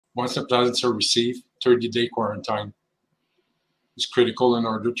once the plants are received, 30-day quarantine is critical in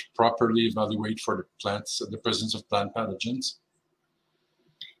order to properly evaluate for the plants the presence of plant pathogens.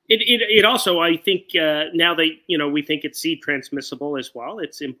 It also, I think, now that, you know, we think it's seed transmissible as well,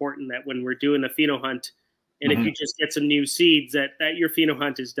 it's important that when we're doing a pheno hunt, and if you just get some new seeds, that your pheno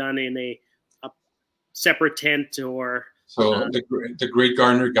hunt is done in a separate tent or... So the Great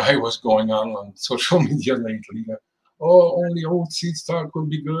Gardener guy was going on social media lately. Oh, only old seed stock will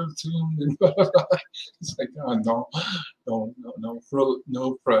be good soon. It's like, oh,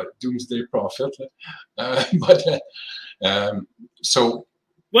 no, doomsday prophet. So...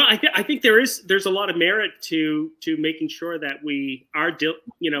 Well, I think there's a lot of merit to making sure that we are,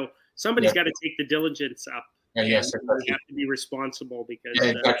 you know, somebody's got to take the diligence up. Yes, exactly. We have to be responsible because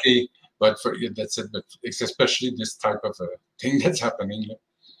exactly. But that's it. But it's especially this type of thing that's happening.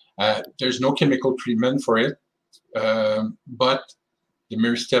 There's no chemical treatment for it, but the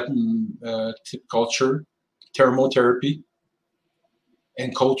meristem tip culture, thermotherapy,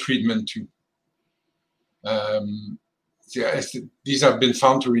 and cold treatment too. These have been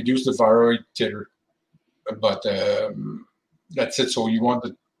found to reduce the viral titer, but that's it. So you want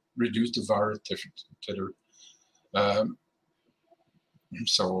to reduce the viral titer.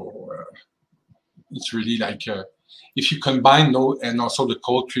 It's really like if you combine and also the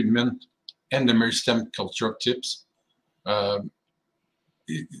cold treatment and the meristem culture tips,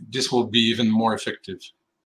 this will be even more effective.